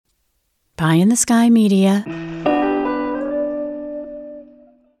Pie in the Sky Media.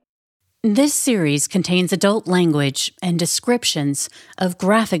 This series contains adult language and descriptions of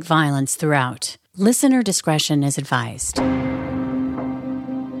graphic violence throughout. Listener discretion is advised.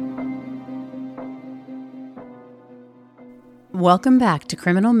 Welcome back to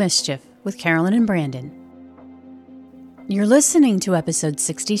Criminal Mischief with Carolyn and Brandon. You're listening to episode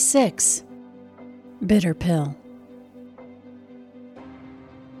 66, Bitter Pill.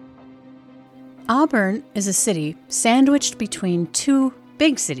 Auburn is a city sandwiched between two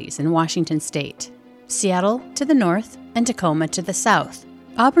big cities in Washington state, Seattle to the north and Tacoma to the south.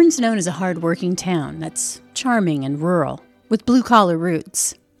 Auburn's known as a hard-working town that's charming and rural, with blue-collar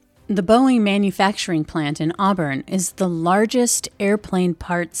roots. The Boeing manufacturing plant in Auburn is the largest airplane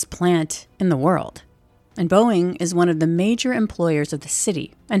parts plant in the world. And Boeing is one of the major employers of the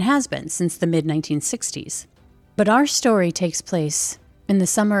city and has been since the mid-1960s. But our story takes place in the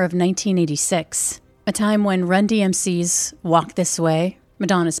summer of 1986, a time when Run DMC's Walk This Way,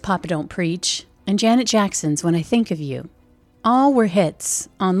 Madonna's Papa Don't Preach, and Janet Jackson's When I Think of You all were hits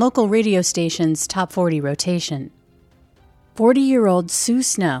on local radio stations' top 40 rotation. 40-year-old Sue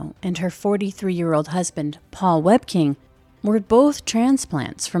Snow and her 43-year-old husband, Paul Webking, were both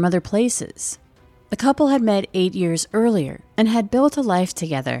transplants from other places. The couple had met 8 years earlier and had built a life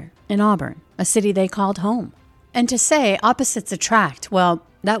together in Auburn, a city they called home. And to say opposites attract, well,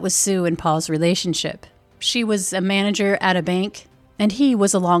 that was Sue and Paul's relationship. She was a manager at a bank, and he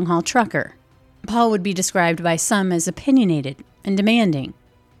was a long-haul trucker. Paul would be described by some as opinionated and demanding,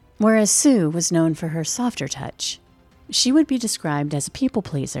 whereas Sue was known for her softer touch. She would be described as a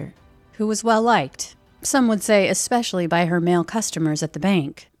people-pleaser, who was well-liked, some would say especially by her male customers at the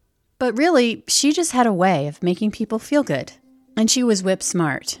bank. But really, she just had a way of making people feel good, and she was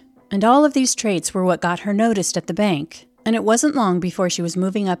whip-smart. And all of these traits were what got her noticed at the bank, and it wasn't long before she was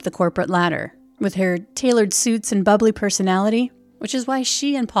moving up the corporate ladder, with her tailored suits and bubbly personality, which is why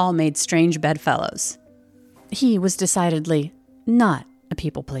she and Paul made strange bedfellows. He was decidedly not a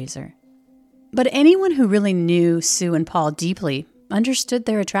people-pleaser. But anyone who really knew Sue and Paul deeply understood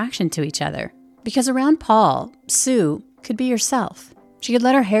their attraction to each other, because around Paul, Sue could be herself. She could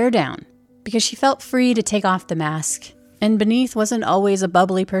let her hair down, because she felt free to take off the mask, and beneath wasn't always a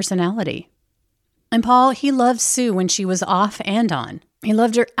bubbly personality. And Paul, he loved Sue when she was off and on. He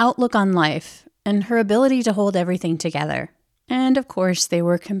loved her outlook on life and her ability to hold everything together. And of course, they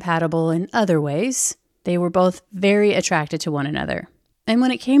were compatible in other ways. They were both very attracted to one another. And when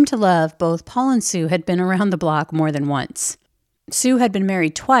it came to love, both Paul and Sue had been around the block more than once. Sue had been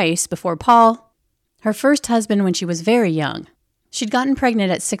married twice before Paul, her first husband when she was very young. She'd gotten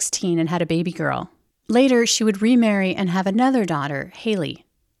pregnant at 16 and had a baby girl. Later, she would remarry and have another daughter, Haley.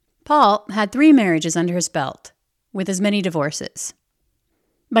 Paul had 3 marriages under his belt, with as many divorces.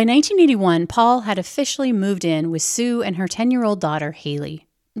 By 1981, Paul had officially moved in with Sue and her 10-year-old daughter, Haley.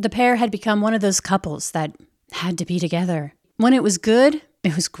 The pair had become one of those couples that had to be together. When it was good,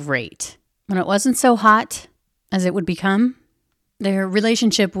 it was great. When it wasn't so hot as it would become, their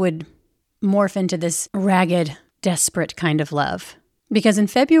relationship would morph into this ragged, desperate kind of love. Because in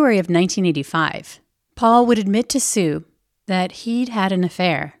February of 1985, Paul would admit to Sue that he'd had an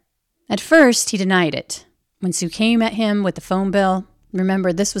affair. At first, he denied it. When Sue came at him with the phone bill,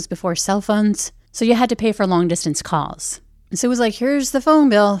 remember, this was before cell phones, so you had to pay for long-distance calls. And Sue was like, here's the phone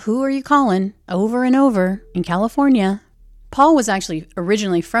bill. Who are you calling? Over and over in California. Paul was actually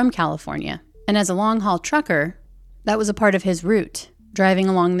originally from California, and as a long-haul trucker, that was a part of his route, driving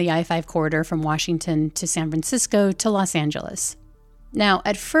along the I-5 corridor from Washington to San Francisco to Los Angeles. Now,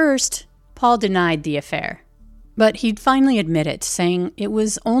 at first, Paul denied the affair, but he'd finally admit it, saying it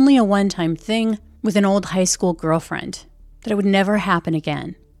was only a one-time thing with an old high school girlfriend, that it would never happen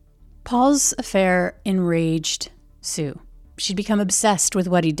again. Paul's affair enraged Sue. She'd become obsessed with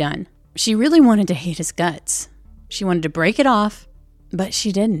what he'd done. She really wanted to hate his guts. She wanted to break it off, but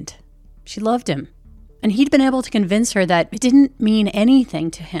she didn't. She loved him, and he'd been able to convince her that it didn't mean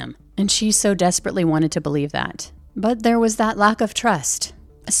anything to him, and she so desperately wanted to believe that. But there was that lack of trust,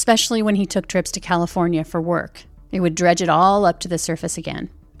 especially when he took trips to California for work. It would dredge it all up to the surface again,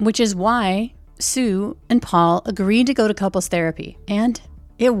 which is why Sue and Paul agreed to go to couples therapy, and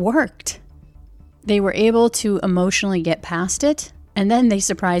it worked. They were able to emotionally get past it, and then they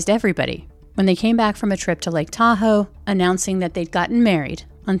surprised everybody when they came back from a trip to Lake Tahoe, announcing that they'd gotten married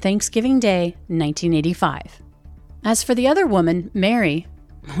on Thanksgiving Day, 1985. As for the other woman, Mary,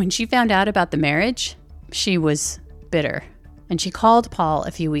 when she found out about the marriage, she was bitter, and she called Paul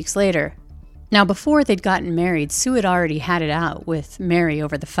a few weeks later. Now, before they'd gotten married, Sue had already had it out with Mary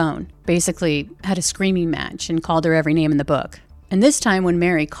over the phone, basically had a screaming match and called her every name in the book. And this time when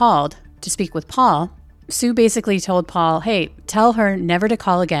Mary called, to speak with Paul, Sue basically told Paul, hey, tell her never to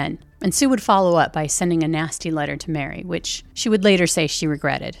call again. And Sue would follow up by sending a nasty letter to Mary, which she would later say she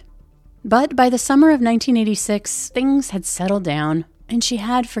regretted. But by the summer of 1986, things had settled down, and she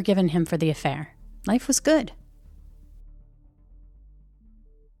had forgiven him for the affair. Life was good.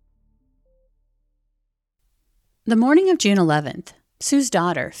 The morning of June 11th, Sue's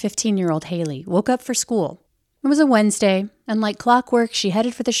daughter, 15-year-old Haley, woke up for school. It was a Wednesday, and like clockwork, she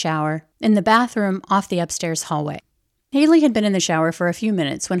headed for the shower in the bathroom off the upstairs hallway. Haley had been in the shower for a few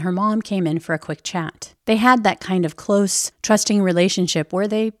minutes when her mom came in for a quick chat. They had that kind of close, trusting relationship where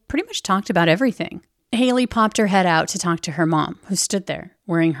they pretty much talked about everything. Haley popped her head out to talk to her mom, who stood there,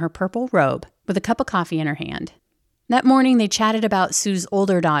 wearing her purple robe with a cup of coffee in her hand. That morning, they chatted about Sue's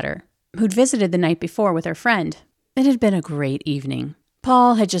older daughter, who'd visited the night before with her friend. It had been a great evening.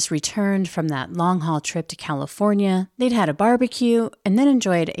 Paul had just returned from that long-haul trip to California. They'd had a barbecue and then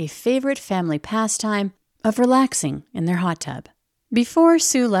enjoyed a favorite family pastime of relaxing in their hot tub. Before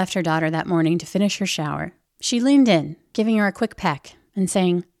Sue left her daughter that morning to finish her shower, she leaned in, giving her a quick peck and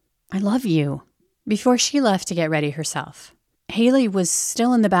saying, "I love you," before she left to get ready herself. Haley was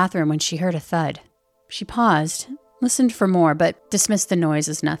still in the bathroom when she heard a thud. She paused, listened for more, but dismissed the noise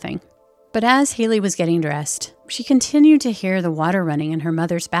as nothing. But as Haley was getting dressed, she continued to hear the water running in her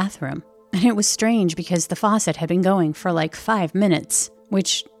mother's bathroom. And it was strange because the faucet had been going for like 5 minutes,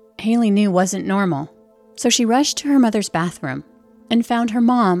 which Haley knew wasn't normal. So she rushed to her mother's bathroom and found her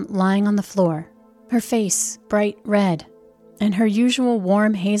mom lying on the floor, her face bright red, and her usual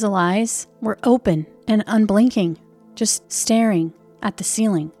warm hazel eyes were open and unblinking, just staring at the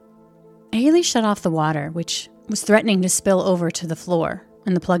ceiling. Haley shut off the water, which was threatening to spill over to the floor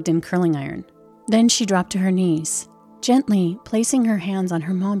and the plugged-in curling iron. Then she dropped to her knees, gently placing her hands on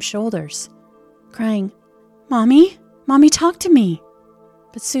her mom's shoulders, crying, "Mommy? Mommy, talk to me!"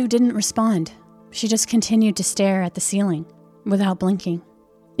 But Sue didn't respond. She just continued to stare at the ceiling without blinking.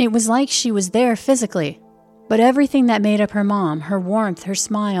 It was like she was there physically, but everything that made up her mom, her warmth, her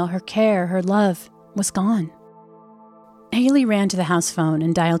smile, her care, her love, was gone. Haley ran to the house phone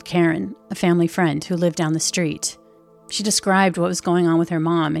and dialed Karen, a family friend who lived down the street. She described what was going on with her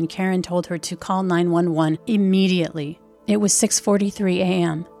mom, and Karen told her to call 911 immediately. It was 6:43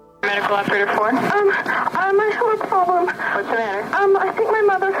 a.m. Medical operator 4? I have a problem. What's the matter? I think my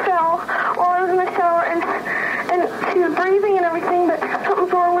mother fell while I was in the shower, and she was breathing and everything, but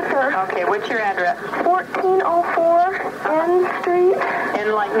something's wrong with her. Okay, what's your address? 1404 N Street.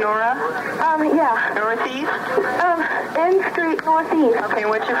 In like Nora? Yeah. Northeast? N Street, Northeast. Okay,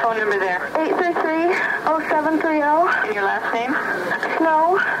 what's your phone number there? 833-0730. And your last name?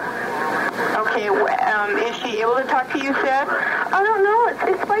 Snow. Okay, is she able to talk to you, Seth? I don't know.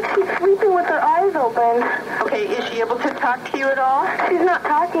 It's like she's sleeping with her eyes open. Okay, is she able to talk to you at all? She's not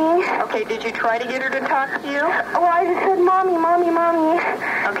talking. Okay, did you try to get her to talk to you? Well, I just said, "Mommy, Mommy, Mommy."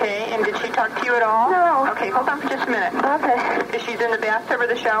 Okay, and did she talk to you at all? No. Okay, hold on for just a minute. Okay. Is she in the bathtub or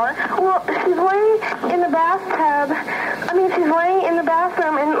the shower? Well, she's laying in the bathtub. She's laying in the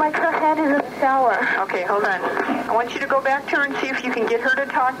bathroom, and, like, her head is in the shower. Okay, hold on. I want you to go back to her and see if you can get her to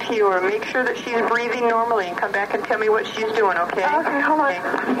talk to you, or make sure that she's breathing normally, and come back and tell me what she's doing, okay? Okay, hold on.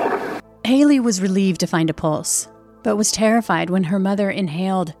 Haley was relieved to find a pulse, but was terrified when her mother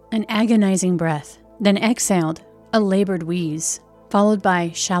inhaled an agonizing breath, then exhaled a labored wheeze, followed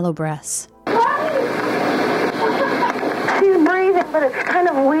by shallow breaths. She's breathing, but it's kind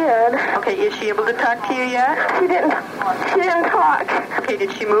of weird. Okay, is she able to talk to you yet? She didn't talk. Okay,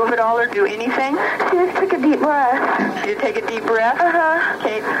 did she move at all or do anything? She just took a deep breath. She did take a deep breath? Uh-huh.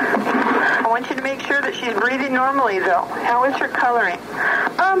 Okay. I want you to make sure that she's breathing normally, though. How is her coloring?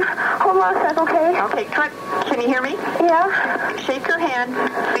 Hold on a sec, okay? Okay, can you hear me? Yeah? Shake her hand.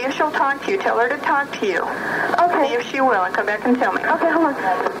 See if she'll talk to you. Tell her to talk to you. Okay. See if she will, and come back and tell me. Okay, hold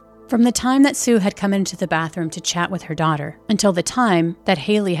on. From the time that Sue had come into the bathroom to chat with her daughter until the time that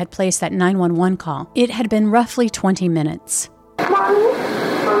Haley had placed that 911 call, it had been roughly 20 minutes. Mommy?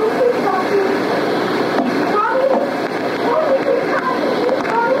 Mommy, please talk to me. Mommy? Mommy, please talk to me.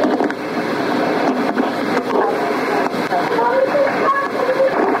 Mommy? Mommy, please talk to me.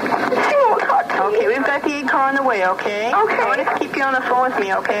 She won't talk to me. Okay, we've got the car on the way, okay? Okay. I want to keep you on the phone with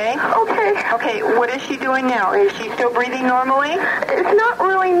me, okay? Okay. Okay, what is she doing now? Is she still breathing normally? It's not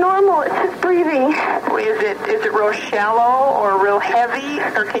really normal. It's just breathing. Is it real shallow or real heavy,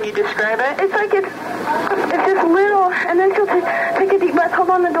 or can you describe it? It's like it's just little, and then she'll take a deep breath. Hold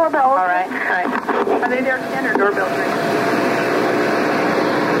on the doorbell. All right. Are they there, Ken, or doorbell's ringing?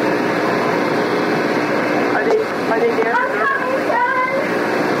 Are they there? I'm coming, Dad.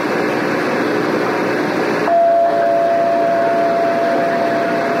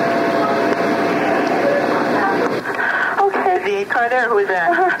 car there? Who is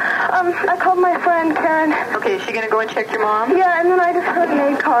that? I called my friend, Karen. Okay, is she going to go and check your mom? Yeah, and then I just heard an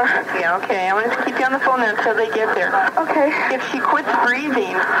aid car. Yeah, okay. I want to keep you on the phone then until they get there. Okay. If she quits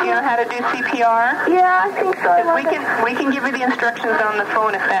breathing, do you know how to do CPR? Yeah, I think so. We can give you the instructions on the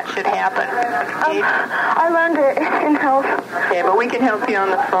phone if that should happen. Okay? I learned it in health. Okay, but we can help you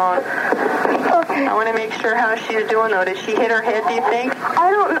on the phone. Okay. I want to make sure how she's doing, though. Did she hit her head, do you think?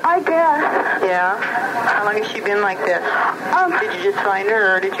 I guess. Yeah? How long has she been like this? Did you just find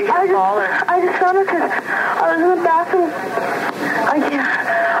her, or did you hit a fall? I just found her because I was in the bathroom.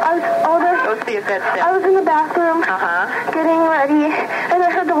 Go see if that's it. I was in the bathroom getting ready, and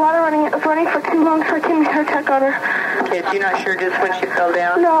I heard the water running. It was running for too long, so I came here to check on her. Okay, so you're not sure just when she fell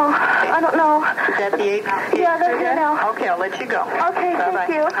down? No, I don't know. Is that the eighth? Yeah, that's it now. Okay, I'll let you go. Okay, Bye-bye.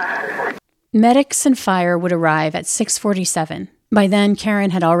 thank you. Medics and fire would arrive at 6:47. By then,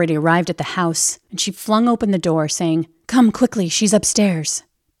 Karen had already arrived at the house, and she flung open the door, saying, "Come quickly, she's upstairs."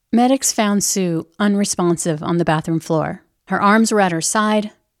 Medics found Sue unresponsive on the bathroom floor. Her arms were at her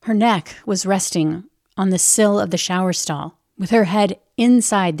side. Her neck was resting on the sill of the shower stall, with her head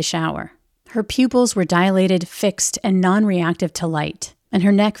inside the shower. Her pupils were dilated, fixed, and non-reactive to light, and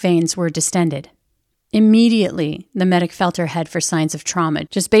her neck veins were distended. Immediately, the medic felt her head for signs of trauma,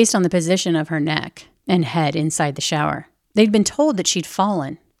 just based on the position of her neck and head inside the shower. They'd been told that she'd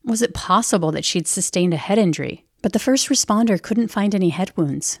fallen. Was it possible that she'd sustained a head injury? But the first responder couldn't find any head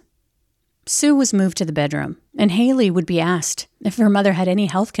wounds. Sue was moved to the bedroom, and Haley would be asked if her mother had any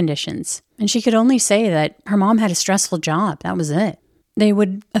health conditions, and she could only say that her mom had a stressful job. That was it. They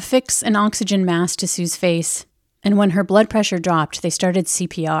would affix an oxygen mask to Sue's face, and when her blood pressure dropped, they started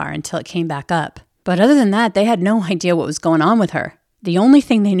CPR until it came back up. But other than that, they had no idea what was going on with her. The only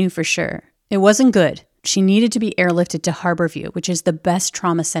thing they knew for sure, it wasn't good. She needed to be airlifted to Harborview, which is the best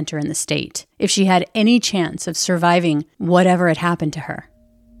trauma center in the state, if she had any chance of surviving whatever had happened to her.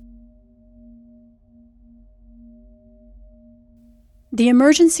 The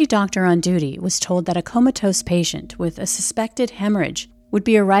emergency doctor on duty was told that a comatose patient with a suspected hemorrhage would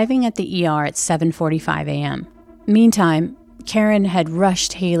be arriving at the ER at 7:45 a.m. Meantime, Karen had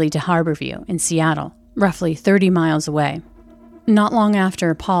rushed Haley to Harborview in Seattle, roughly 30 miles away. Not long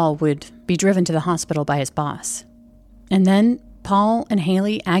after, Paul would be driven to the hospital by his boss. And then Paul and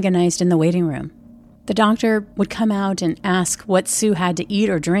Haley agonized in the waiting room. The doctor would come out and ask what Sue had to eat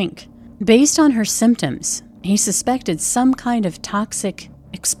or drink. Based on her symptoms, he suspected some kind of toxic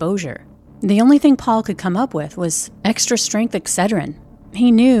exposure. The only thing Paul could come up with was extra-strength Excedrin.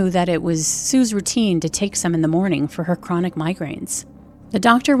 He knew that it was Sue's routine to take some in the morning for her chronic migraines. The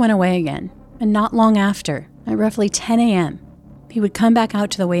doctor went away again, and not long after, at roughly 10 a.m., he would come back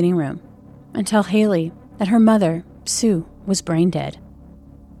out to the waiting room and tell Haley that her mother, Sue, was brain dead.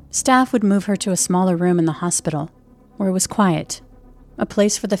 Staff would move her to a smaller room in the hospital, where it was quiet, a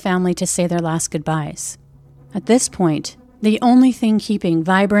place for the family to say their last goodbyes. At this point, the only thing keeping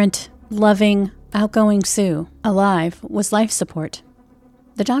vibrant, loving, outgoing Sue alive was life support.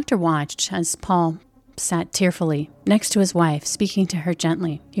 The doctor watched as Paul sat tearfully next to his wife, speaking to her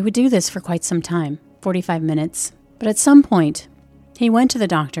gently. He would do this for quite some time, 45 minutes. But at some point, he went to the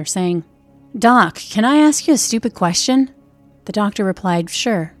doctor saying, "Doc, can I ask you a stupid question?" The doctor replied,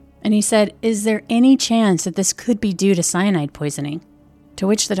 "Sure." And he said, "Is there any chance that this could be due to cyanide poisoning?" To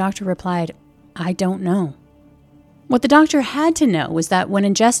which the doctor replied, "I don't know." What the doctor had to know was that when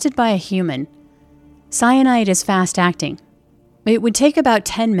ingested by a human, cyanide is fast-acting. It would take about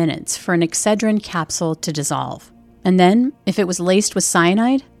 10 minutes for an Excedrin capsule to dissolve. And then, if it was laced with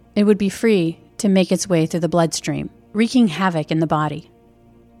cyanide, it would be free to make its way through the bloodstream, wreaking havoc in the body.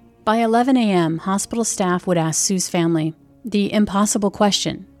 By 11 a.m., hospital staff would ask Sue's family the impossible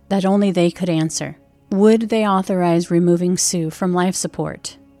question that only they could answer. Would they authorize removing Sue from life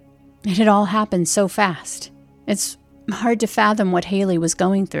support? It had all happened so fast. It's hard to fathom what Haley was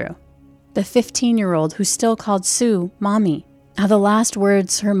going through. The 15-year-old who still called Sue Mommy. How the last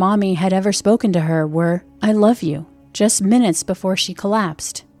words her mommy had ever spoken to her were, "I love you," just minutes before she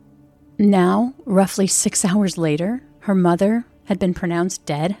collapsed. Now, roughly 6 hours later, her mother had been pronounced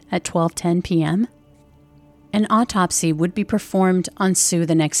dead at 12:10 p.m. An autopsy would be performed on Sue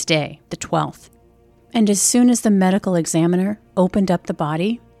the next day, the 12th. And as soon as the medical examiner opened up the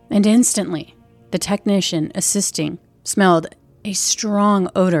body, and instantly, the technician assisting smelled a strong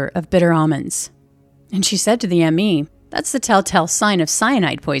odor of bitter almonds. And she said to the ME, "That's the telltale sign of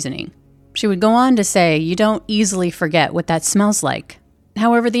cyanide poisoning." She would go on to say, "You don't easily forget what that smells like."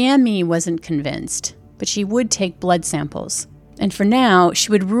 However, the ME wasn't convinced, but she would take blood samples. And for now,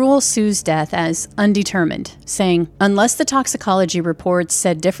 she would rule Sue's death as undetermined, saying, "Unless the toxicology reports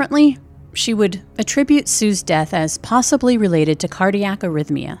said differently, she would attribute Sue's death as possibly related to cardiac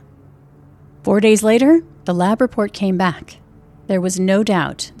arrhythmia. 4 days later, the lab report came back. There was no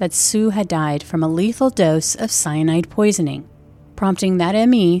doubt that Sue had died from a lethal dose of cyanide poisoning, prompting that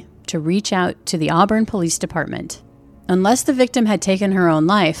ME to reach out to the Auburn Police Department. Unless the victim had taken her own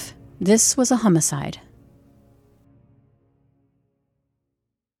life, this was a homicide.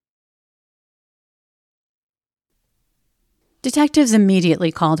 Detectives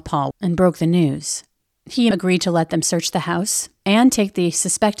immediately called Paul and broke the news. He agreed to let them search the house and take the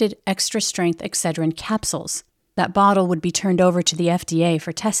suspected extra-strength Excedrin capsules. That bottle would be turned over to the FDA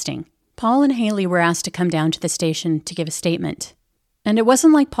for testing. Paul and Haley were asked to come down to the station to give a statement. And it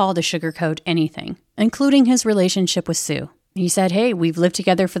wasn't like Paul to sugarcoat anything, including his relationship with Sue. He said, hey, we've lived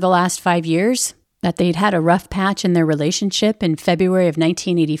together for the last 5 years, that they'd had a rough patch in their relationship in February of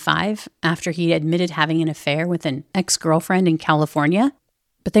 1985 after he admitted having an affair with an ex-girlfriend in California.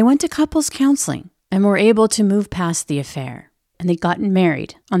 But they went to couples counseling and were able to move past the affair, and they'd gotten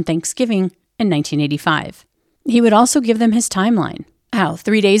married on Thanksgiving in 1985. He would also give them his timeline. How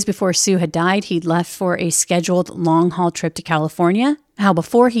 3 days before Sue had died, he'd left for a scheduled long-haul trip to California. How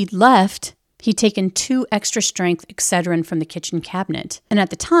before he'd left, he'd taken 2 extra-strength Excedrin from the kitchen cabinet. And at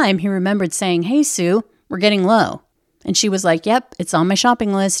the time, he remembered saying, hey, Sue, we're getting low. And she was like, yep, it's on my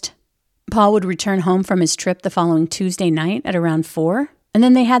shopping list. Paul would return home from his trip the following Tuesday night at around 4. And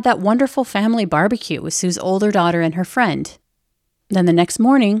then they had that wonderful family barbecue with Sue's older daughter and her friend. Then the next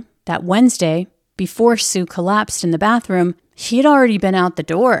morning, that Wednesday, before Sue collapsed in the bathroom, he had already been out the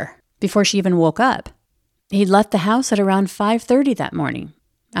door before she even woke up. He'd left the house at around 5:30 that morning,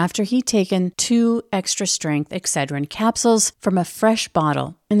 after he'd taken 2 extra-strength Excedrin capsules from a fresh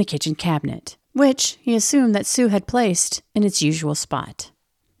bottle in the kitchen cabinet, which he assumed that Sue had placed in its usual spot.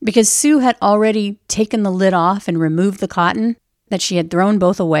 Because Sue had already taken the lid off and removed the cotton, that she had thrown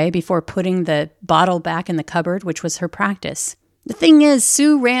both away before putting the bottle back in the cupboard, which was her practice. The thing is,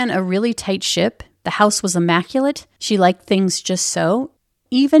 Sue ran a really tight ship. The house was immaculate. She liked things just so,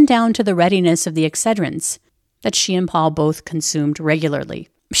 even down to the readiness of the Excedrins that she and Paul both consumed regularly.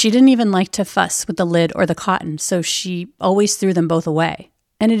 She didn't even like to fuss with the lid or the cotton, so she always threw them both away.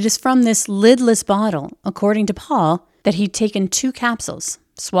 And it is from this lidless bottle, according to Paul, that he'd taken 2 capsules,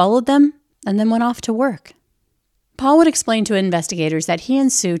 swallowed them, and then went off to work. Paul would explain to investigators that he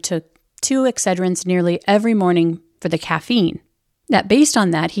and Sue took 2 Excedrins nearly every morning for the caffeine. That based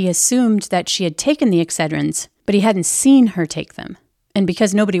on that, he assumed that she had taken the Excedrins, but he hadn't seen her take them. And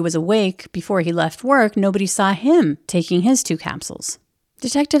because nobody was awake before he left work, nobody saw him taking his 2 capsules.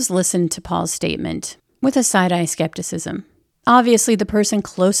 Detectives listened to Paul's statement with a side-eye skepticism. Obviously, the person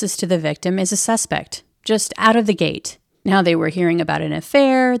closest to the victim is a suspect, just out of the gate. Now they were hearing about an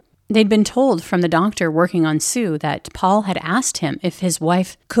affair. They'd been told from the doctor working on Sue that Paul had asked him if his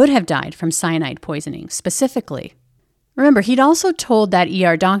wife could have died from cyanide poisoning, specifically. Remember, he'd also told that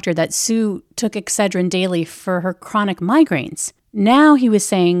ER doctor that Sue took Excedrin daily for her chronic migraines. Now he was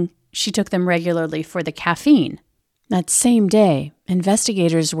saying she took them regularly for the caffeine. That same day,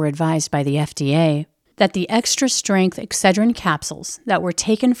 investigators were advised by the FDA that the extra-strength Excedrin capsules that were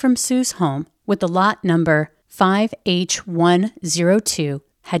taken from Sue's home with the lot number 5H102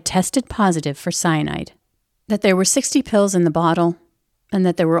 had tested positive for cyanide, that there were 60 pills in the bottle, and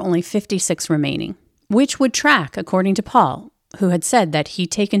that there were only 56 remaining, which would track, according to Paul, who had said that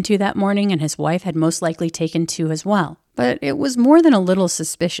he'd taken 2 that morning and his wife had most likely taken 2 as well. But it was more than a little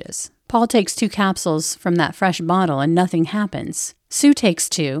suspicious. Paul takes 2 capsules from that fresh bottle and nothing happens. Sue takes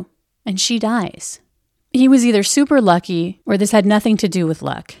 2, and she dies. He was either super lucky or this had nothing to do with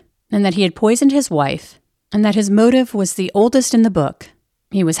luck, and that he had poisoned his wife, and that his motive was the oldest in the book.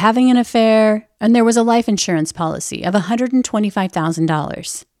 He was having an affair, and there was a life insurance policy of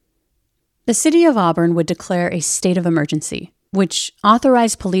 $125,000. The city of Auburn would declare a state of emergency, which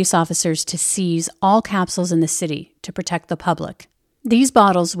authorized police officers to seize all capsules in the city to protect the public. These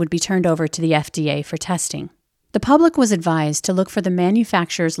bottles would be turned over to the FDA for testing. The public was advised to look for the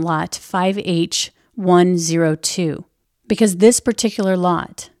manufacturer's lot 5H102, because this particular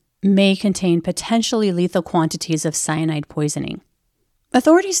lot may contain potentially lethal quantities of cyanide poisoning.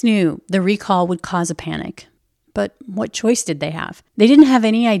 Authorities knew the recall would cause a panic, but what choice did they have? They didn't have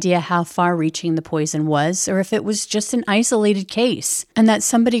any idea how far-reaching the poison was, or if it was just an isolated case, and that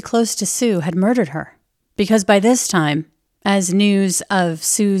somebody close to Sue had murdered her. Because by this time, as news of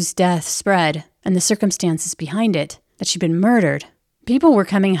Sue's death spread, and the circumstances behind it, that she'd been murdered, people were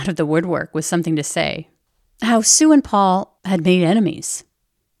coming out of the woodwork with something to say. How Sue and Paul had made enemies.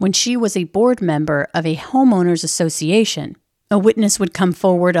 When she was a board member of a homeowners association, a witness would come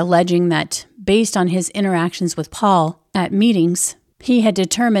forward alleging that, based on his interactions with Paul at meetings, he had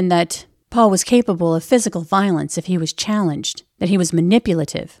determined that Paul was capable of physical violence if he was challenged, that he was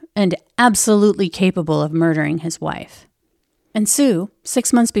manipulative, and absolutely capable of murdering his wife. And Sue,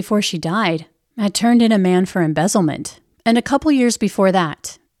 6 months before she died, had turned in a man for embezzlement. And a couple years before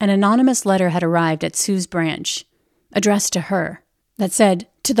that, an anonymous letter had arrived at Sue's branch, addressed to her, that said,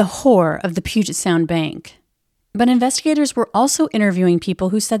 "To the whore of the Puget Sound Bank." But investigators were also interviewing people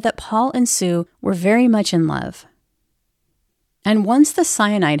who said that Paul and Sue were very much in love. And once the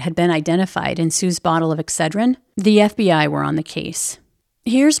cyanide had been identified in Sue's bottle of Excedrin, the FBI were on the case.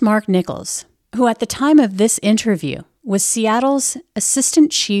 Here's Mark Nichols, who at the time of this interview was Seattle's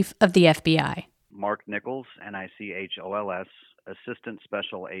Assistant Chief of the FBI. Mark Nichols, Nichols, Assistant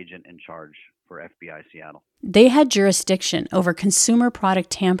Special Agent in charge for FBI Seattle. They had jurisdiction over consumer product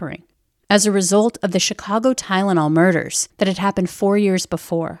tampering as a result of the Chicago Tylenol murders that had happened 4 years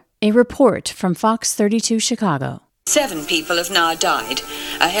before. A report from Fox 32 Chicago. 7 people have now died.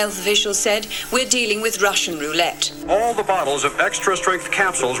 A health official said, "We're dealing with Russian roulette." All the bottles of extra-strength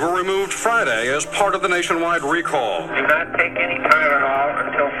capsules were removed Friday as part of the nationwide recall. Do not take any Tylenol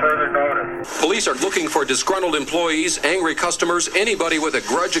until further notice. Police are looking for disgruntled employees, angry customers, anybody with a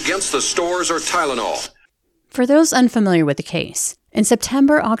grudge against the stores or Tylenol. For those unfamiliar with the case, in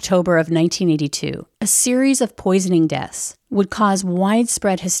September-October of 1982, a series of poisoning deaths would cause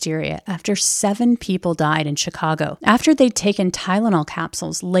widespread hysteria after 7 people died in Chicago after they'd taken Tylenol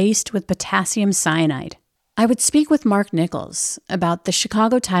capsules laced with potassium cyanide. I would speak with Mark Nichols about the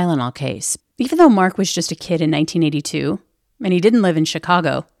Chicago Tylenol case, even though Mark was just a kid in 1982, and he didn't live in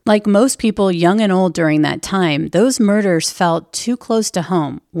Chicago. Like most people young and old during that time, those murders felt too close to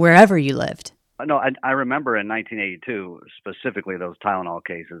home, wherever you lived. No, I remember in 1982, specifically those Tylenol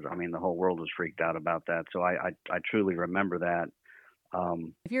cases. I mean, the whole world was freaked out about that. So I truly remember that.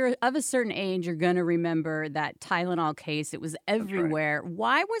 If you're of a certain age, you're going to remember that Tylenol case. It was everywhere. Right.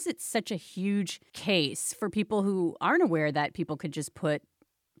 Why was it such a huge case for people who aren't aware that people could just put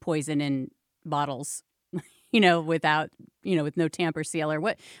poison in bottles, without, with no tamper seal? Or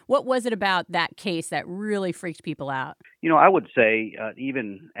what was it about that case that really freaked people out? I would say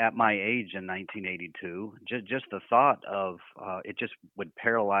even at my age in 1982, just the thought of it just would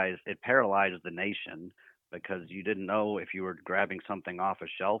paralyze the nation, because you didn't know if you were grabbing something off a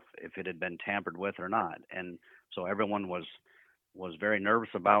shelf, if it had been tampered with or not. And so everyone was very nervous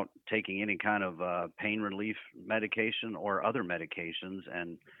about taking any kind of pain relief medication or other medications.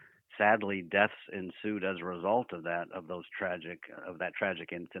 And sadly, deaths ensued as a result of that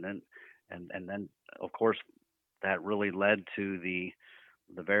tragic incident. And then, of course, that really led to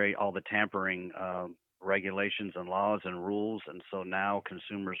all the tampering regulations and laws and rules. And so now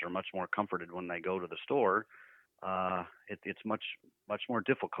consumers are much more comforted when they go to the store. It's much more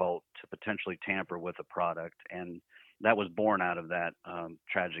difficult to potentially tamper with a product, and that was born out of that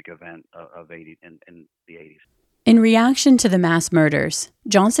tragic event of in the 80s. In reaction to the mass murders,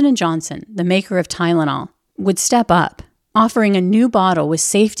 Johnson & Johnson, the maker of Tylenol, would step up, offering a new bottle with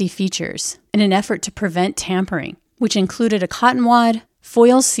safety features in an effort to prevent tampering, which included a cotton wad,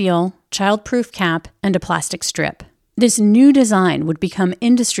 foil seal, child-proof cap, and a plastic strip. This new design would become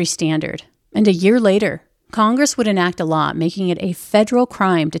industry standard, and a year later, Congress would enact a law making it a federal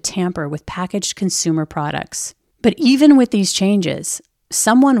crime to tamper with packaged consumer products. But even with these changes,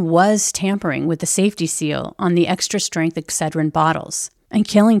 someone was tampering with the safety seal on the extra-strength Excedrin bottles and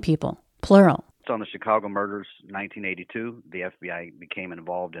killing people, plural. On the Chicago murders, 1982, the FBI became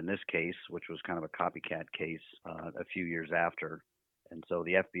involved in this case, which was kind of a copycat case a few years after. And so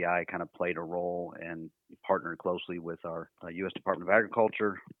the FBI kind of played a role and partnered closely with our U.S. Department of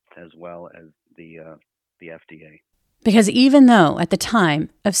Agriculture as well as the FDA. Because even though at the time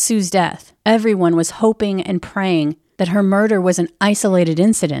of Sue's death, everyone was hoping and praying that her murder was an isolated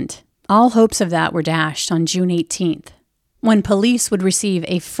incident, all hopes of that were dashed on June 18th, when police would receive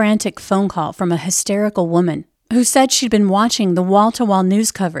a frantic phone call from a hysterical woman who said she'd been watching the wall-to-wall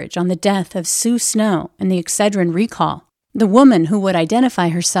news coverage on the death of Sue Snow and the Excedrin recall. The woman, who would identify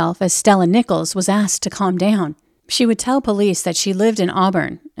herself as Stella Nichols, was asked to calm down. She would tell police that she lived in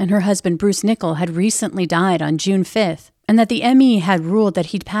Auburn and her husband Bruce Nichols had recently died on June 5th, and that the ME had ruled that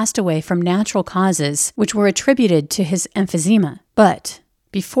he'd passed away from natural causes which were attributed to his emphysema. But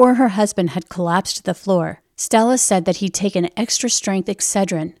before her husband had collapsed to the floor, Stella said that he'd taken extra-strength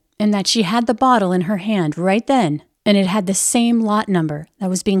Excedrin and that she had the bottle in her hand right then, and it had the same lot number that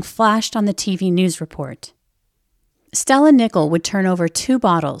was being flashed on the TV news report. Stella Nichols would turn over 2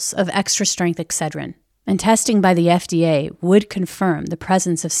 bottles of extra-strength Excedrin, and testing by the FDA would confirm the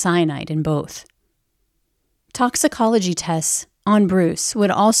presence of cyanide in both. Toxicology tests on Bruce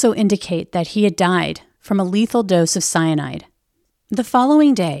would also indicate that he had died from a lethal dose of cyanide. The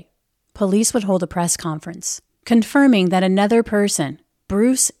following day, police would hold a press conference, confirming that another person,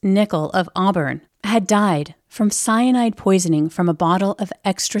 Bruce Nickel of Auburn, had died from cyanide poisoning from a bottle of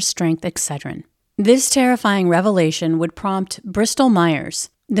extra-strength Excedrin. This terrifying revelation would prompt Bristol Myers,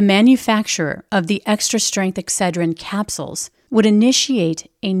 the manufacturer of the extra-strength Excedrin capsules, would initiate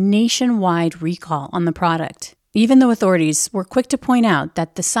a nationwide recall on the product, even though authorities were quick to point out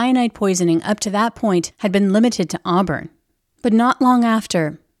that the cyanide poisoning up to that point had been limited to Auburn. But not long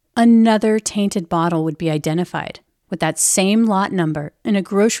after, another tainted bottle would be identified, with that same lot number in a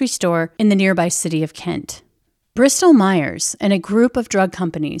grocery store in the nearby city of Kent. Bristol Myers and a group of drug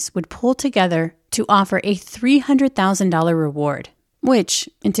companies would pull together to offer a $300,000 reward, which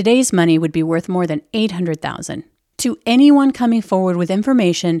in today's money would be worth more than $800,000, to anyone coming forward with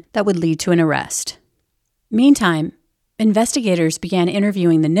information that would lead to an arrest. Meantime, investigators began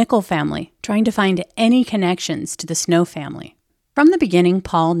interviewing the Nickel family, trying to find any connections to the Snow family. From the beginning,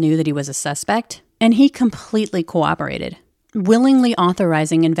 Paul knew that he was a suspect, and he completely cooperated, willingly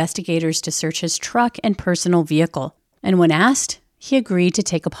authorizing investigators to search his truck and personal vehicle. And when asked, he agreed to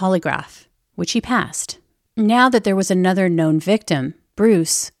take a polygraph, which he passed. Now that there was another known victim,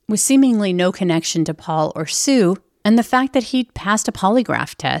 Bruce, with seemingly no connection to Paul or Sue, and the fact that he'd passed a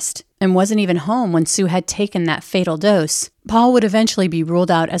polygraph test and wasn't even home when Sue had taken that fatal dose, Paul would eventually be ruled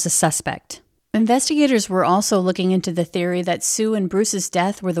out as a suspect. Investigators were also looking into the theory that Sue and Bruce's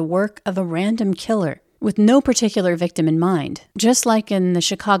death were the work of a random killer, with no particular victim in mind, just like in the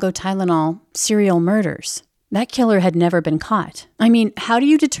Chicago Tylenol serial murders. That killer had never been caught. I mean, how do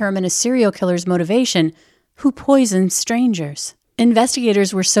you determine a serial killer's motivation who poisons strangers?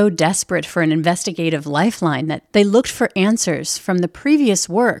 Investigators were so desperate for an investigative lifeline that they looked for answers from the previous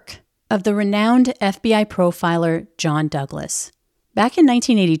work of the renowned FBI profiler John Douglas. Back in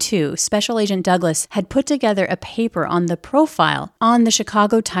 1982, Special Agent Douglas had put together a paper on the profile on the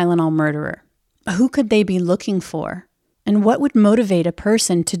Chicago Tylenol murderer. Who could they be looking for? And what would motivate a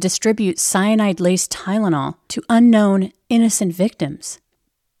person to distribute cyanide-laced Tylenol to unknown, innocent victims?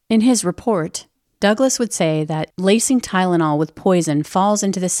 In his report, Douglas would say that lacing Tylenol with poison falls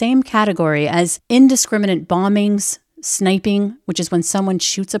into the same category as indiscriminate bombings, sniping, which is when someone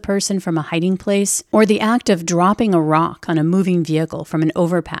shoots a person from a hiding place, or the act of dropping a rock on a moving vehicle from an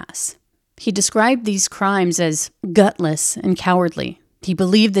overpass. He described these crimes as gutless and cowardly. He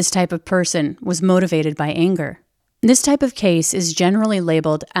believed this type of person was motivated by anger. This type of case is generally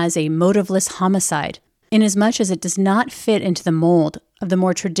labeled as a motiveless homicide, inasmuch as it does not fit into the mold of the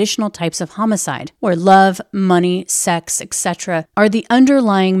more traditional types of homicide, where love, money, sex, etc. are the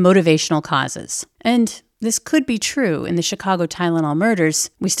underlying motivational causes. And this could be true in the Chicago Tylenol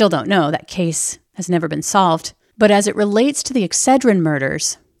murders. We still don't know. That case has never been solved. But as it relates to the Excedrin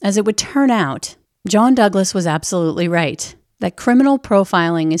murders, as it would turn out, John Douglas was absolutely right, that criminal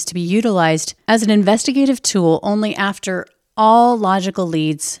profiling is to be utilized as an investigative tool only after all logical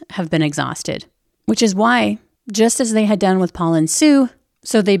leads have been exhausted. Which is why, just as they had done with Paul and Sue,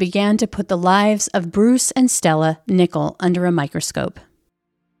 so they began to put the lives of Bruce and Stella Nickel under a microscope.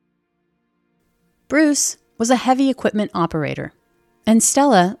 Bruce was a heavy equipment operator, and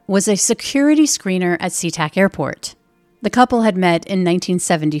Stella was a security screener at SeaTac Airport. The couple had met in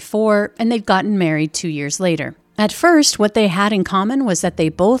 1974, and they'd gotten married 2 years later. At first, what they had in common was that they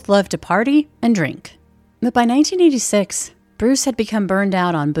both loved to party and drink. But by 1986, Bruce had become burned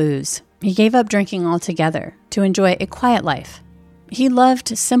out on booze. He gave up drinking altogether to enjoy a quiet life. He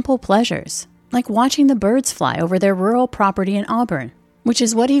loved simple pleasures, like watching the birds fly over their rural property in Auburn, which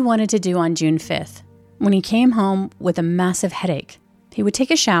is what he wanted to do on June 5th. When he came home with a massive headache, he would take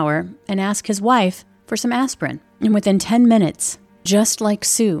a shower and ask his wife for some aspirin. And within 10 minutes, just like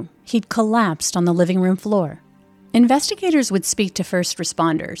Sue, he'd collapsed on the living room floor. Investigators would speak to first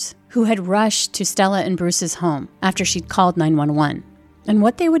responders who had rushed to Stella and Bruce's home after she'd called 911. And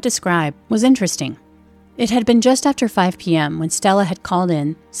what they would describe was interesting. It had been just after 5 p.m. when Stella had called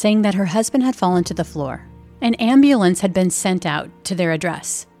in saying that her husband had fallen to the floor. An ambulance had been sent out to their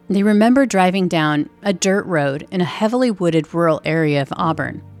address. They remember driving down a dirt road in a heavily wooded rural area of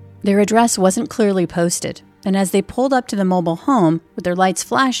Auburn. Their address wasn't clearly posted, and as they pulled up to the mobile home with their lights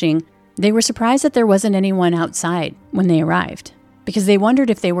flashing, they were surprised that there wasn't anyone outside when they arrived, because they wondered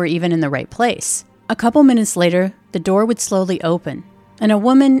if they were even in the right place. A couple minutes later, the door would slowly open, and a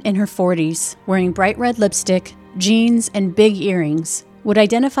woman in her 40s, wearing bright red lipstick, jeans, and big earrings, would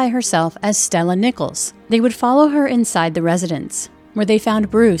identify herself as Stella Nichols. They would follow her inside the residence, where they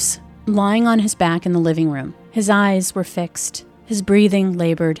found Bruce lying on his back in the living room. His eyes were fixed, his breathing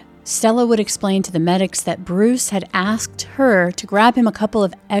labored. Stella would explain to the medics that Bruce had asked her to grab him a couple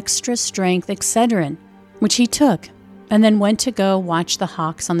of extra-strength Excedrin, which he took, and then went to go watch the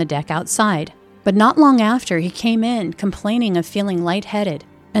hawks on the deck outside. But not long after, he came in complaining of feeling lightheaded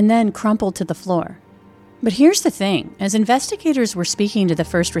and then crumpled to the floor. But here's the thing, as investigators were speaking to the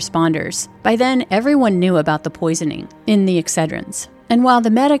first responders, by then everyone knew about the poisoning in the Excedrins. And while the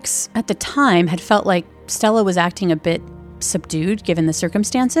medics at the time had felt like Stella was acting a bit subdued given the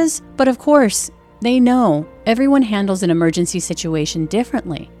circumstances, but of course, they know everyone handles an emergency situation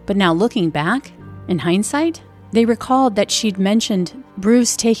differently. But now looking back, in hindsight, they recalled that she'd mentioned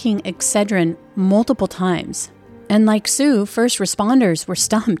Bruce taking Excedrin multiple times. And like Sue, first responders were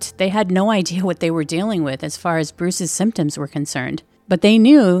stumped. They had no idea what they were dealing with as far as Bruce's symptoms were concerned. But they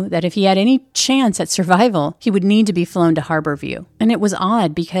knew that if he had any chance at survival, he would need to be flown to Harborview. And it was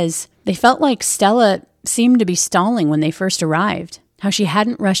odd because they felt like Stella seemed to be stalling when they first arrived, how she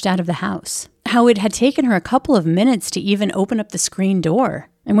hadn't rushed out of the house, how it had taken her a couple of minutes to even open up the screen door.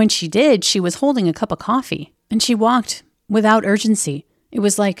 And when she did, she was holding a cup of coffee, and she walked without urgency. It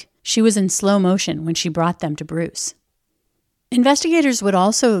was like she was in slow motion when she brought them to Bruce. Investigators would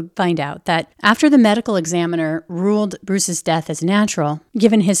also find out that after the medical examiner ruled Bruce's death as natural,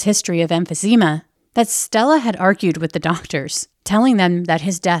 given his history of emphysema, that Stella had argued with the doctors, telling them that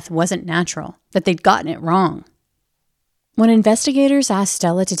his death wasn't natural, that they'd gotten it wrong. When investigators asked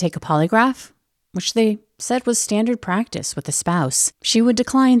Stella to take a polygraph, which they said was standard practice with a spouse, she would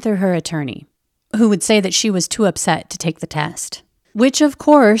decline through her attorney, who would say that she was too upset to take the test. Which, of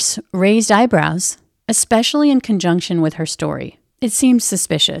course, raised eyebrows, especially in conjunction with her story. It seemed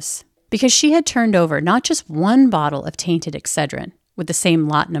suspicious, because she had turned over not just one bottle of tainted Excedrin, with the same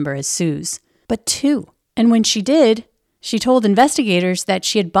lot number as Sue's, but 2. And when she did, she told investigators that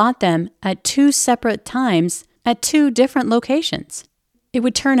she had bought them at 2 separate times at 2 different locations. It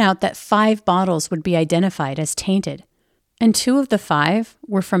would turn out that 5 bottles would be identified as tainted, and 2 of the 5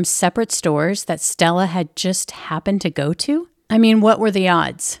 were from separate stores that Stella had just happened to go to. I mean, what were the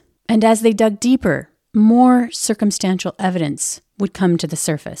odds? And as they dug deeper, more circumstantial evidence would come to the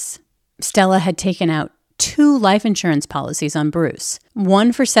surface. Stella had taken out 2 life insurance policies on Bruce,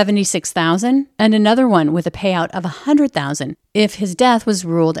 one for $76,000 and another one with a payout of $100,000 if his death was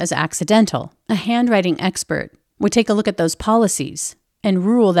ruled as accidental. A handwriting expert would take a look at those policies and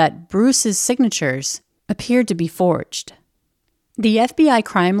rule that Bruce's signatures appeared to be forged. The FBI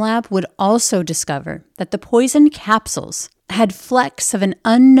crime lab would also discover that the poisoned capsules had flecks of an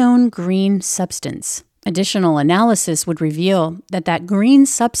unknown green substance. Additional analysis would reveal that that green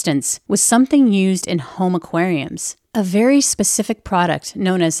substance was something used in home aquariums, a very specific product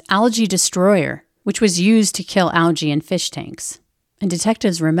known as Algae Destroyer, which was used to kill algae in fish tanks. And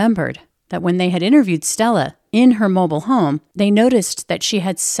detectives remembered that when they had interviewed Stella in her mobile home, they noticed that she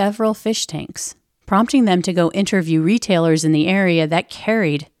had several fish tanks, prompting them to go interview retailers in the area that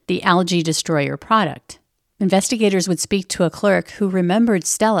carried the Algae Destroyer product. Investigators would speak to a clerk who remembered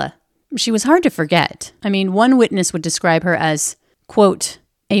Stella. She was hard to forget. I mean, one witness would describe her as, quote,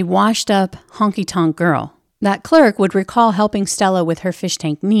 a washed-up, honky-tonk girl. That clerk would recall helping Stella with her fish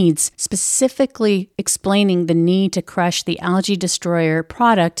tank needs, specifically explaining the need to crush the Algae Destroyer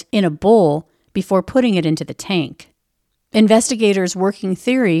product in a bowl before putting it into the tank. Investigators' working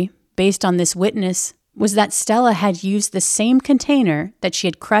theory, based on this witness, was that Stella had used the same container that she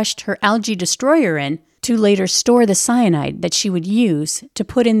had crushed her Algae Destroyer in to later store the cyanide that she would use to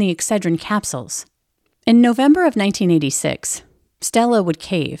put in the Excedrin capsules. In November of 1986, Stella would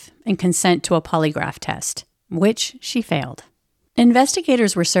cave and consent to a polygraph test, which she failed.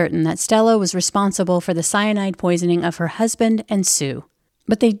 Investigators were certain that Stella was responsible for the cyanide poisoning of her husband and Sue,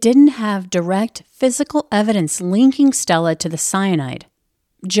 but they didn't have direct physical evidence linking Stella to the cyanide.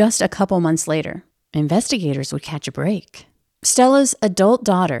 Just a couple months later, investigators would catch a break. Stella's adult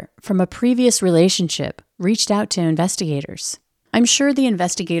daughter from a previous relationship reached out to investigators. I'm sure the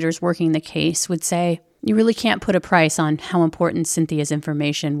investigators working the case would say, you really can't put a price on how important Cynthia's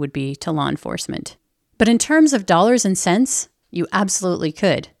information would be to law enforcement. But in terms of dollars and cents, you absolutely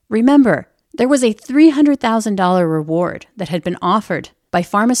could. Remember, there was a $300,000 reward that had been offered by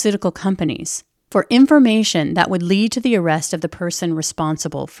pharmaceutical companies for information that would lead to the arrest of the person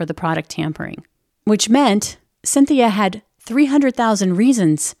responsible for the product tampering, which meant Cynthia had 300,000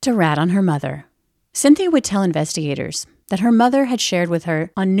 reasons to rat on her mother. Cynthia would tell investigators that her mother had shared with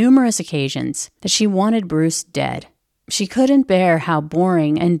her on numerous occasions that she wanted Bruce dead. She couldn't bear how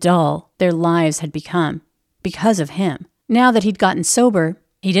boring and dull their lives had become because of him. Now that he'd gotten sober,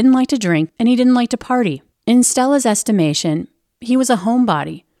 he didn't like to drink and he didn't like to party. In Stella's estimation, he was a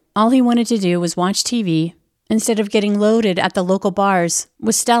homebody. All he wanted to do was watch TV instead of getting loaded at the local bars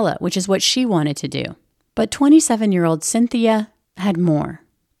with Stella, which is what she wanted to do. But 27-year-old Cynthia had more.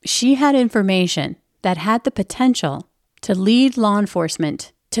 She had information that had the potential to lead law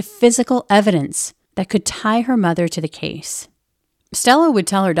enforcement to physical evidence that could tie her mother to the case. Stella would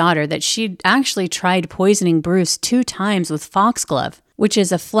tell her daughter that she'd actually tried poisoning Bruce 2 times with foxglove, which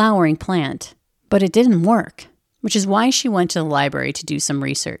is a flowering plant, but it didn't work, which is why she went to the library to do some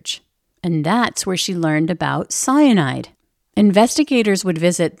research. And that's where she learned about cyanide. Investigators would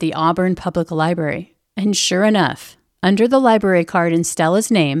visit the Auburn Public Library, and sure enough, under the library card in Stella's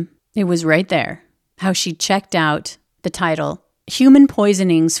name, it was right there, how she checked out the title, Human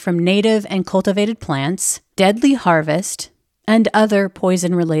Poisonings from Native and Cultivated Plants, Deadly Harvest, and Other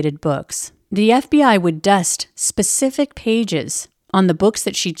Poison-Related Books. The FBI would dust specific pages on the books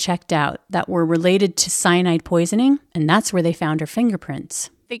that she checked out that were related to cyanide poisoning, and that's where they found her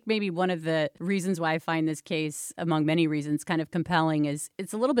fingerprints. I think maybe one of the reasons why I find this case, among many reasons, kind of compelling is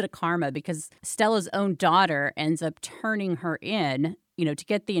it's a little bit of karma because Stella's own daughter ends up turning her in, to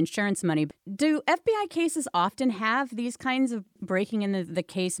get the insurance money. Do FBI cases often have these kinds of breaking into the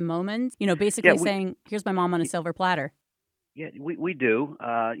case moments? Basically saying, here's my mom on a silver platter. Yeah, we do.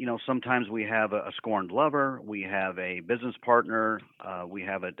 Sometimes we have a scorned lover, we have a business partner, we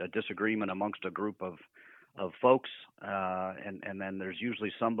have a disagreement amongst a group of folks, and then there's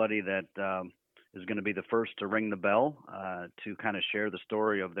usually somebody that is going to be the first to ring the bell to kind of share the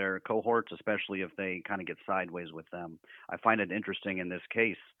story of their cohorts, especially if they kind of get sideways with them. I find it interesting in this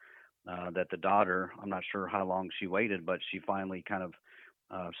case that the daughter, I'm not sure how long she waited, but she finally kind of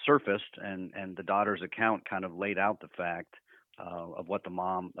surfaced, and the daughter's account kind of laid out the fact of what the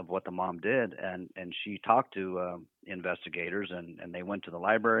mom did, and she talked to investigators, and they went to the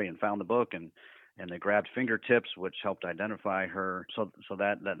library and found the book, and they grabbed fingertips, which helped identify her. So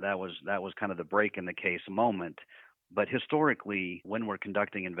that was kind of the break in the case moment. But historically, when we're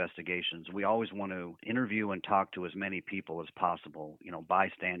conducting investigations, we always want to interview and talk to as many people as possible,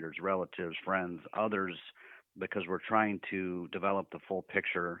 bystanders, relatives, friends, others, because we're trying to develop the full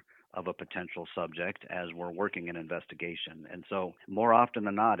picture of a potential subject as we're working an investigation. And so more often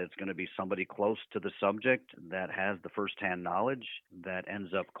than not, it's going to be somebody close to the subject that has the firsthand knowledge that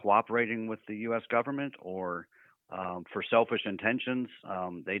ends up cooperating with the U.S. government, or for selfish intentions,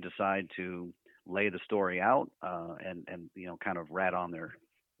 they decide to lay the story out and kind of rat on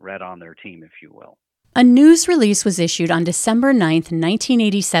their team, if you will. A news release was issued on December 9th,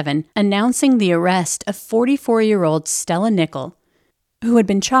 1987, announcing the arrest of 44-year-old Stella Nickell, who had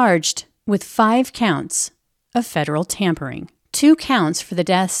been charged with 5 counts of federal tampering. 2 counts for the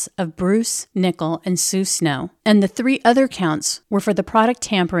deaths of Bruce Nickell and Sue Snow, and the 3 other counts were for the product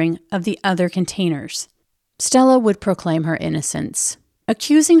tampering of the other containers. Stella would proclaim her innocence,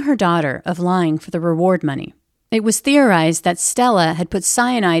 accusing her daughter of lying for the reward money. It was theorized that Stella had put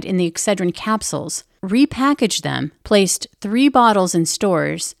cyanide in the Excedrin capsules, repackaged them, placed 3 bottles in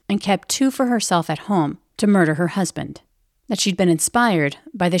stores, and kept 2 for herself at home to murder her husband. That she'd been inspired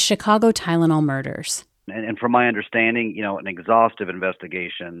by the Chicago Tylenol murders. And from my understanding, an exhaustive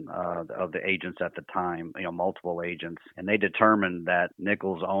investigation of the agents at the time, multiple agents, and they determined that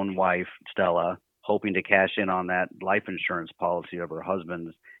Nichols' own wife, Stella, hoping to cash in on that life insurance policy of her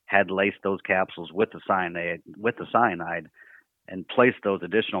husband's, had laced those capsules with the cyanide and placed those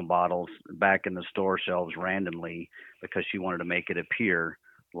additional bottles back in the store shelves randomly because she wanted to make it appear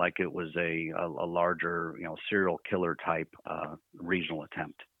like it was a larger, serial killer type regional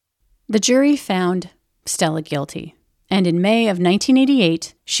attempt. The jury found Stella guilty, and in May of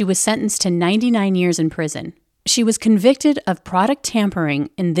 1988, she was sentenced to 99 years in prison. She was convicted of product tampering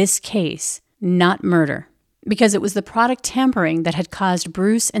in this case, not murder, because it was the product tampering that had caused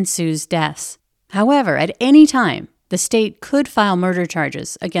Bruce and Sue's deaths. However, at any time, the state could file murder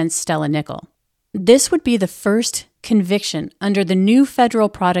charges against Stella Nickell. This would be the first conviction under the new federal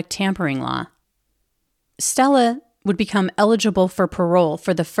product tampering law. Stella would become eligible for parole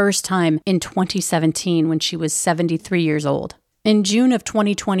for the first time in 2017 when she was 73 years old. In June of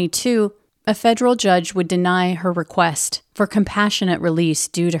 2022, a federal judge would deny her request for compassionate release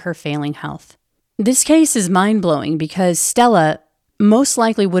due to her failing health. This case is mind-blowing because Stella most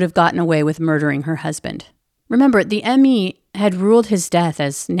likely would have gotten away with murdering her husband. Remember, the ME had ruled his death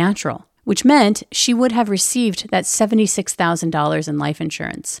as natural, which meant she would have received that $76,000 in life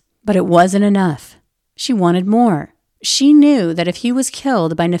insurance. But it wasn't enough. She wanted more. She knew that if he was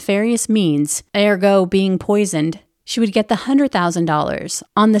killed by nefarious means, ergo being poisoned, she would get the $100,000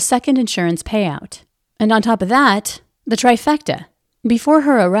 on the second insurance payout. And on top of that, the trifecta. Before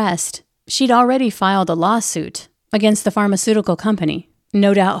her arrest, she'd already filed a lawsuit against the pharmaceutical company,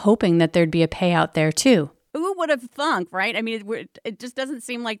 no doubt hoping that there'd be a payout there too. Ooh, would have thunk, right? I mean, it just doesn't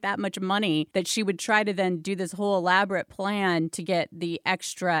seem like that much money that she would try to then do this whole elaborate plan to get the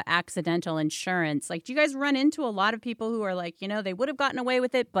extra accidental insurance. Like, do you guys run into a lot of people who are like, they would have gotten away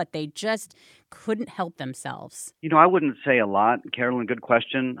with it, but they just couldn't help themselves? I wouldn't say a lot. Carolyn, good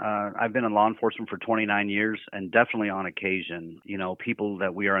question. I've been in law enforcement for 29 years, and definitely on occasion, people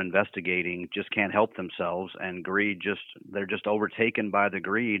that we are investigating just can't help themselves, and they're just overtaken by the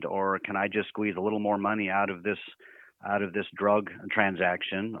greed, or can I just squeeze a little more money out of this drug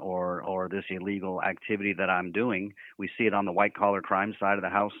transaction or this illegal activity that I'm doing. We see it on the white collar crime side of the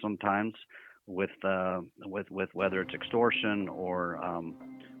house sometimes with whether it's extortion or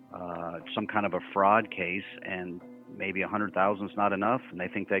some kind of a fraud case, and maybe 100,000 is not enough, and they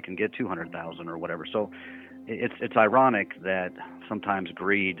think they can get 200,000 or whatever. So it's ironic that sometimes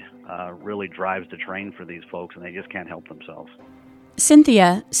greed really drives the train for these folks, and they just can't help themselves.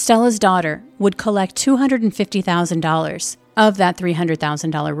 Cynthia, Stella's daughter, would collect $250,000 of that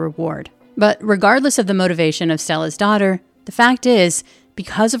 $300,000 reward. But regardless of the motivation of Stella's daughter, the fact is,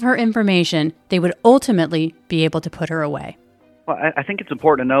 because of her information, they would ultimately be able to put her away. Well, I think it's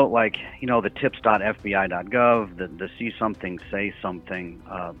important to note, the tips.fbi.gov, the see something, say something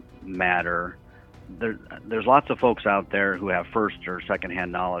matter. There's lots of folks out there who have first or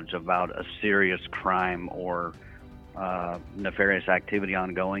secondhand knowledge about a serious crime or nefarious activity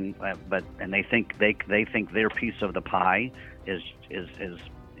ongoing, and they think their piece of the pie is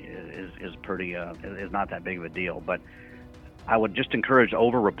pretty is not that big of a deal. But I would just encourage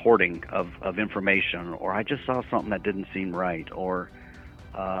over-reporting of information, or I just saw something that didn't seem right, or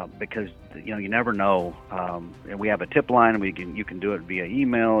because you never know. We have a tip line, and you can do it via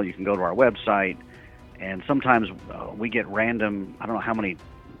email. You can go to our website, and sometimes we get random. I don't know how many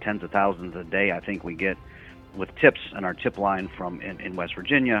tens of thousands a day I think we get with tips in our tip line in West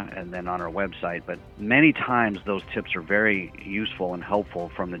Virginia and then on our website. But many times those tips are very useful and helpful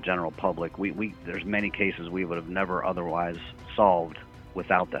from the general public. There's many cases we would have never otherwise solved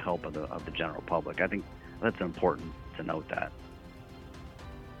without the help of the general public. I think that's important to note that.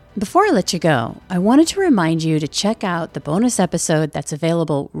 Before I let you go, I wanted to remind you to check out the bonus episode that's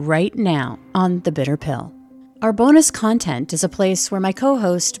available right now on The Bitter Pill. Our bonus content is a place where my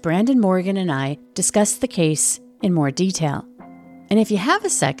co-host Brandon Morgan and I discuss the case in more detail. And if you have a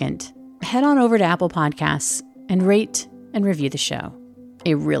second, head on over to Apple Podcasts and rate and review the show.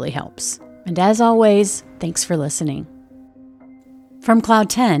 It really helps. And as always, thanks for listening. From Cloud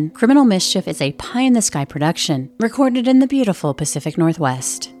 10, Criminal Mischief is a pie-in-the-sky production recorded in the beautiful Pacific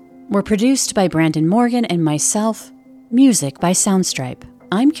Northwest. We're produced by Brandon Morgan and myself. Music by Soundstripe.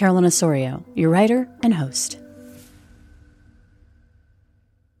 I'm Carolyn Osorio, your writer and host.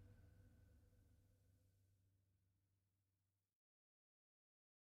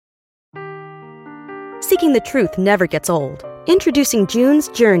 Seeking the truth never gets old. Introducing June's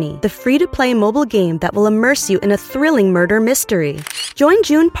Journey, the free-to-play mobile game that will immerse you in a thrilling murder mystery. Join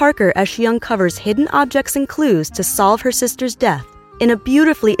June Parker as she uncovers hidden objects and clues to solve her sister's death in a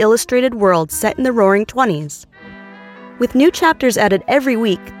beautifully illustrated world set in the Roaring '20s. With new chapters added every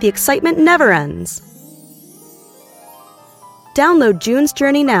week, the excitement never ends. Download June's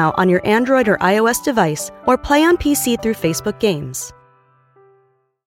Journey now on your Android or iOS device, or play on PC through Facebook Games.